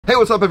Hey,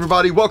 what's up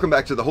everybody? Welcome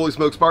back to the Holy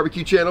Smokes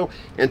Barbecue channel,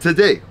 and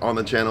today on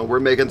the channel we're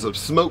making some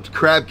smoked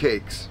crab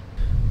cakes.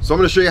 So I'm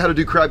going to show you how to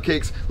do crab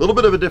cakes a little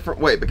bit of a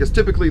different way, because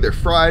typically they're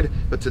fried,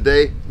 but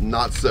today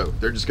not so.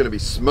 They're just going to be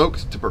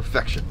smoked to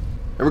perfection.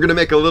 And we're going to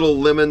make a little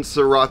lemon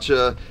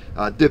sriracha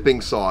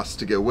dipping sauce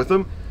to go with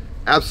them.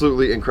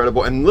 Absolutely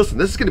incredible. And listen,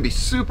 this is going to be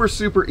super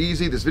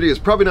easy. This video is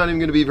probably not even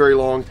going to be very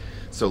long,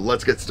 so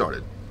let's get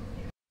started.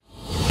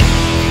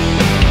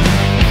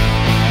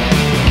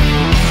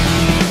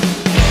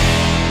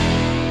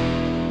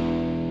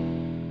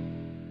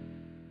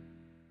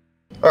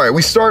 All right,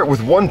 we start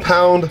with 1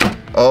 pound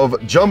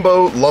of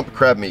jumbo lump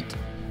crab meat.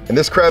 And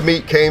this crab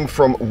meat came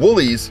from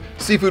Woolies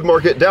Seafood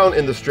Market down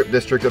in the Strip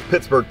District of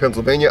Pittsburgh,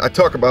 Pennsylvania. I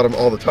talk about them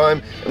all the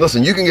time. And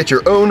listen, you can get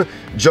your own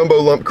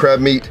jumbo lump crab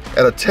meat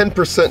at a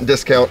 10%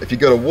 discount if you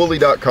go to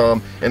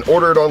woolly.com and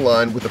order it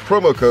online with the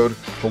promo code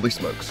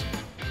HOLYSMOKES.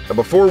 Now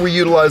before we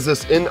utilize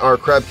this in our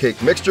crab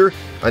cake mixture,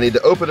 I need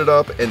to open it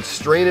up and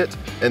strain it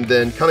and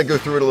then kind of go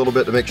through it a little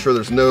bit to make sure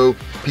there's no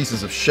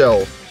pieces of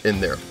shell in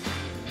there.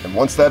 And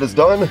once that is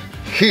done,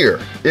 here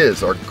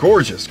is our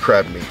gorgeous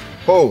crab meat.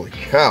 Holy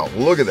cow,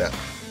 look at that.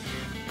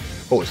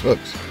 Holy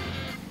smokes.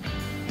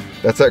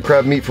 That's that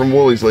crab meat from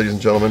Woolies, ladies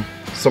and gentlemen.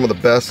 Some of the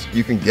best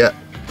you can get.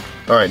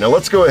 All right, now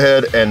let's go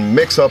ahead and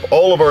mix up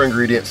all of our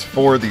ingredients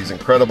for these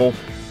incredible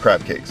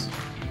crab cakes.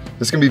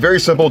 This can be very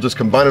simple, just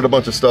combining a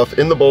bunch of stuff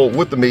in the bowl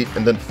with the meat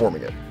and then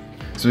forming it.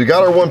 So we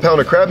got our 1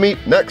 pound of crab meat.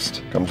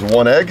 Next comes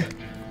 1 egg.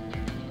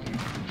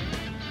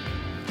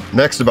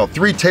 Next, about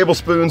 3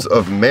 tablespoons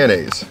of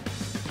mayonnaise.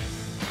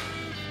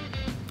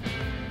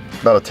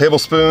 About a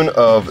tablespoon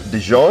of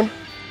Dijon,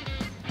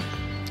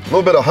 a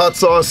little bit of hot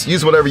sauce,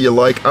 use whatever you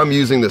like. I'm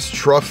using this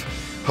truff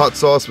hot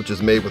sauce, which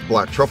is made with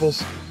black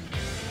truffles.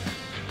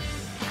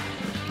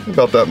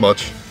 About that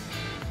much.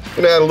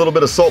 Gonna add a little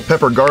bit of salt,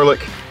 pepper,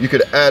 garlic. You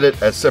could add it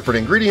as separate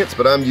ingredients,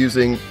 but I'm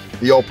using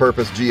the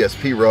all-purpose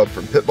GSP rub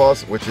from Pit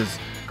Boss, which is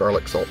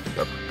garlic, salt, and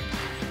pepper.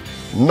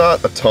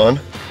 Not a ton,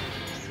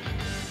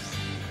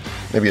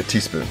 maybe a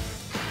teaspoon.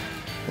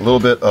 A little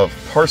bit of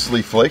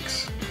parsley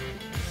flakes.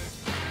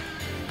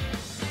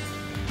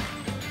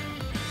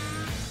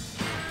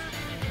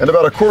 And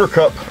about a 1/4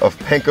 cup of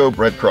panko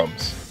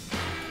breadcrumbs.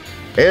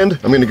 And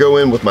I'm gonna go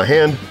in with my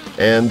hand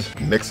and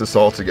mix this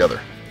all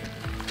together.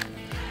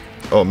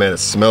 Oh man,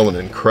 it's smelling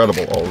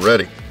incredible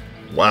already.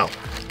 Wow.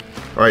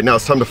 All right, now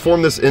it's time to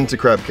form this into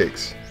crab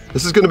cakes.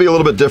 This is gonna be a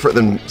little bit different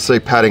than, say,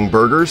 patting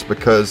burgers,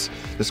 because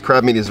this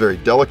crab meat is very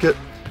delicate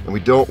and we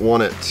don't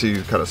want it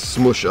to kind of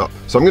smush up.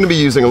 So I'm gonna be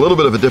using a little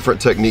bit of a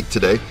different technique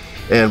today,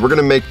 and we're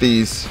gonna make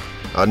these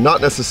not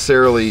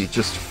necessarily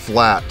just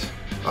flat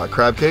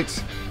crab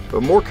cakes,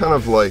 but more kind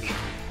of like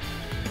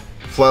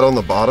flat on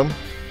the bottom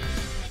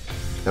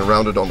and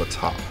rounded on the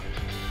top.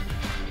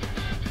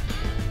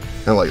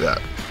 Kind of like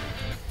that.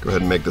 Go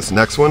ahead and make this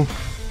next one.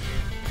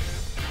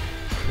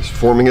 Just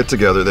forming it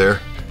together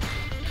there.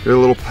 Give it a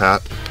little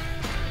pat.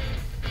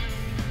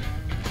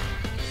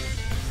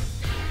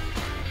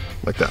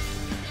 Like that.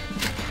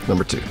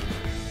 Number 2.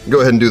 Go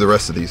ahead and do the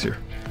rest of these here.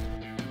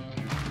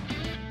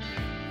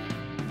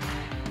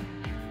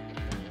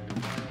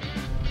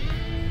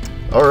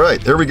 All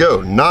right, there we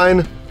go,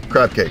 9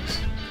 crab cakes.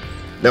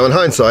 Now in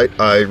hindsight,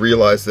 I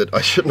realized that I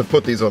shouldn't have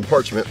put these on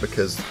parchment,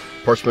 because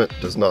parchment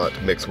does not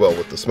mix well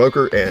with the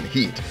smoker and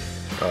heat,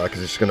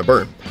 because it's just gonna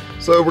burn.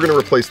 So we're gonna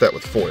replace that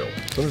with foil.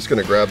 So I'm just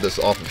gonna grab this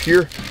off of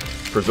here,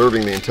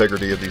 preserving the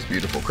integrity of these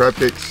beautiful crab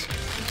cakes,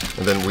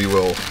 and then we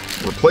will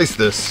replace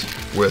this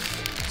with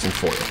some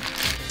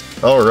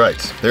foil. All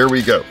right, there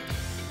we go,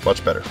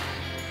 much better.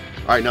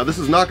 All right, now this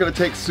is not gonna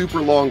take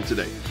super long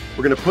today.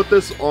 We're gonna put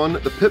this on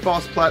the Pit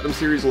Boss Platinum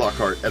Series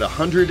Lockhart at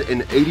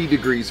 180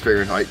 degrees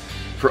Fahrenheit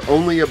for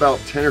only about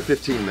 10 or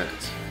 15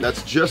 minutes.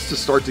 That's just to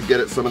start to get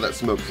it some of that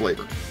smoked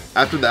flavor.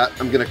 After that,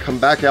 I'm gonna come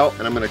back out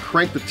and I'm gonna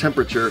crank the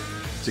temperature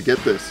to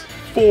get this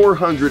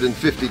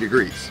 450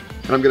 degrees.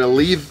 And I'm gonna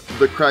leave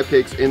the crab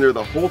cakes in there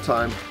the whole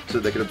time so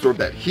they can absorb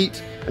that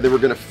heat. And then we're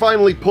gonna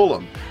finally pull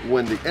them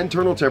when the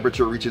internal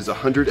temperature reaches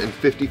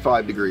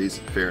 155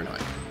 degrees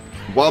Fahrenheit.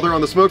 While they're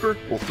on the smoker,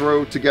 we'll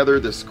throw together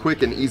this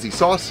quick and easy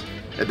sauce,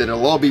 and then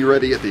it'll all be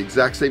ready at the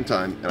exact same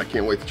time, and I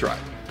can't wait to try it.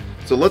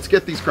 So let's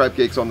get these crab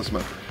cakes on the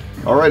smoker.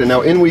 All right, and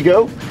now in we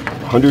go,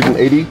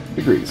 180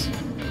 degrees.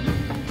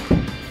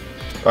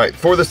 All right,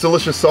 for this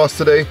delicious sauce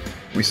today,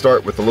 we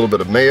start with a little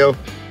bit of mayo.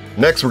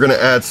 Next, we're gonna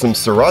add some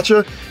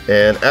sriracha,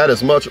 and add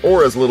as much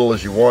or as little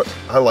as you want.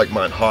 I like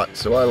mine hot,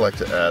 so I like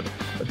to add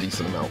a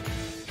decent amount.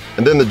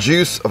 And then the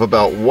juice of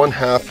about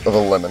 1/2 of a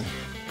lemon.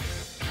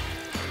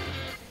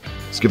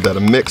 Let's give that a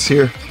mix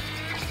here.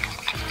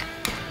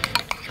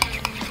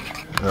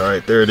 All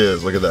right, there it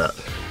is, look at that.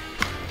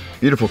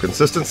 Beautiful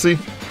consistency.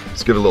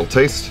 Let's give it a little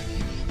taste.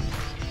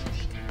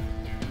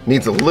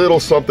 Needs a little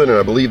something, and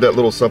I believe that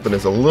little something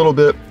is a little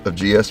bit of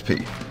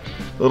GSP.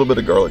 A little bit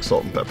of garlic,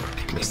 salt, and pepper.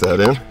 Mix that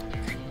in.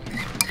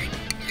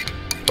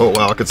 Oh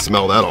wow, I could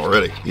smell that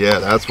already. Yeah,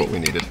 that's what we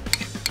needed.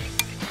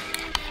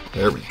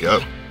 There we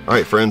go. All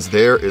right, friends,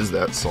 there is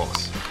that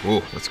sauce.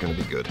 Ooh, that's gonna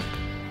be good.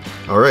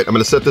 All right, I'm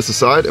gonna set this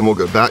aside and we'll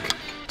go back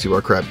to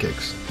our crab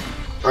cakes.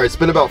 All right, it's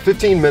been about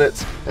 15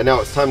 minutes, and now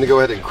it's time to go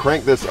ahead and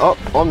crank this up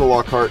on the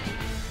Lockhart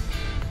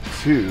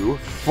to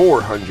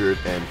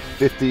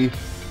 450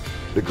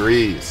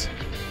 degrees.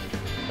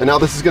 And now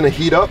this is gonna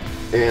heat up,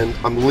 and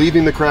I'm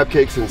leaving the crab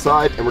cakes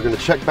inside, and we're gonna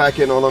check back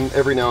in on them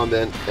every now and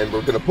then, and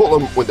we're gonna pull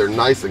them when they're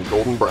nice and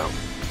golden brown.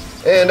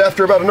 And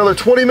after about another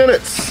 20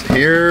 minutes,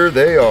 here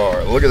they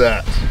are. Look at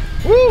that.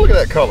 Woo, look at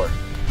that color.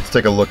 Let's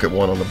take a look at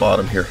one on the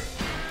bottom here.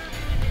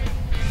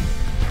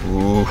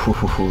 Ooh,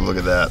 look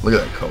at that. Look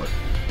at that color.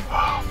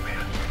 Oh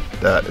man,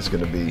 that is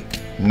gonna be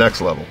next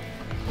level.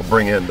 We'll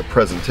bring in the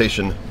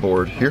presentation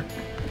board here,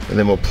 and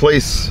then we'll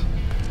place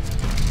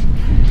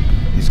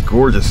these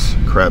gorgeous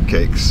crab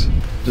cakes.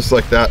 Just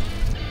like that,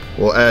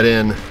 we'll add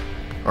in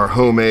our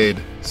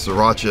homemade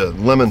sriracha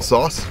lemon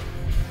sauce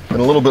and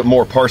a little bit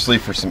more parsley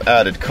for some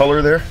added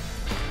color there.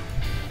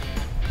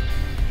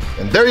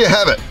 And there you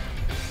have it.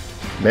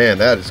 Man,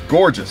 that is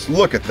gorgeous.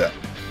 Look at that.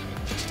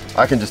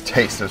 I can just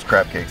taste those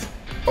crab cakes.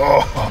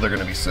 Oh, they're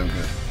gonna be so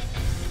good.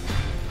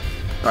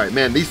 All right,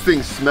 man, these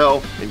things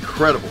smell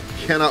incredible.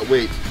 Cannot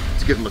wait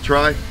to give them a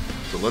try.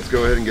 So let's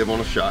go ahead and give one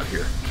a shot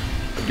here.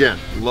 Again,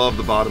 love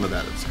the bottom of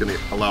that. It's gonna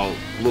allow a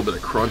little bit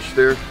of crunch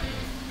there.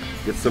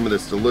 Get some of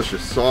this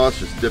delicious sauce,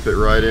 just dip it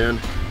right in.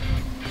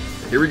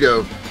 And here we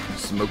go,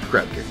 smoked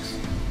crab cakes.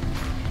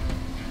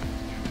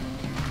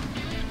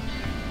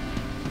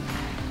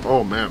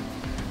 Oh man,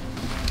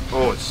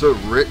 oh, it's so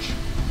rich.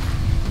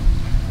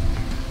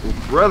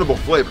 Incredible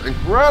flavor,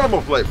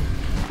 incredible flavor.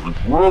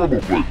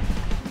 Incredible flavor.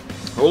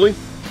 Holy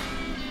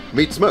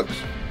meat smokes.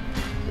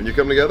 When you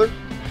come together,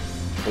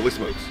 holy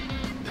smokes.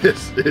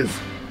 This is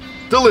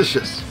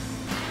delicious.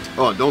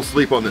 Oh, don't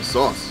sleep on this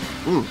sauce.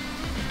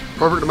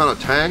 Perfect amount of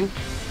tang,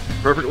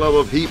 perfect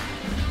level of heat.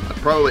 I'd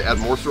probably add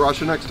more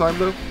sriracha next time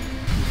though.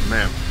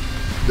 Man,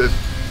 this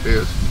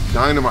is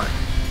dynamite.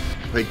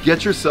 Hey,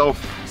 get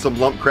yourself some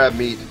lump crab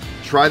meat.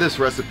 Try this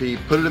recipe,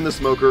 put it in the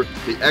smoker.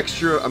 The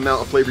extra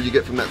amount of flavor you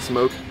get from that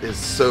smoke is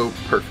so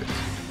perfect.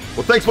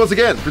 Well, thanks once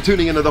again for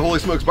tuning into the Holy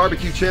Smokes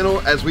Barbecue channel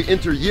as we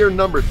enter year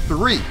number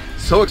 3.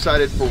 So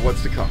excited for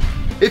what's to come.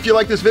 If you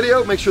like this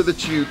video, make sure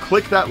that you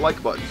click that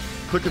like button.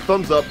 Click the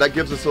thumbs up, that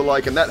gives us a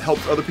like, and that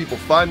helps other people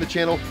find the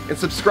channel. And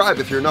subscribe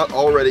if you're not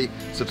already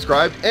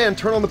subscribed, and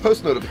turn on the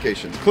post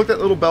notifications. Click that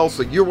little bell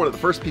so you're one of the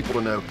first people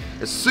to know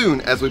as soon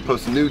as we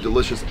post new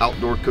delicious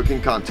outdoor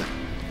cooking content.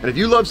 And if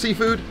you love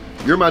seafood,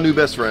 you're my new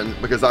best friend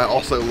because I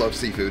also love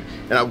seafood.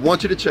 And I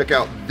want you to check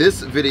out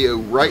this video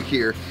right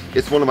here.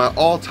 It's one of my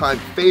all-time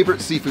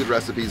favorite seafood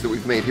recipes that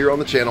we've made here on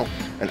the channel,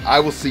 and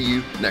I will see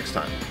you next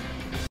time.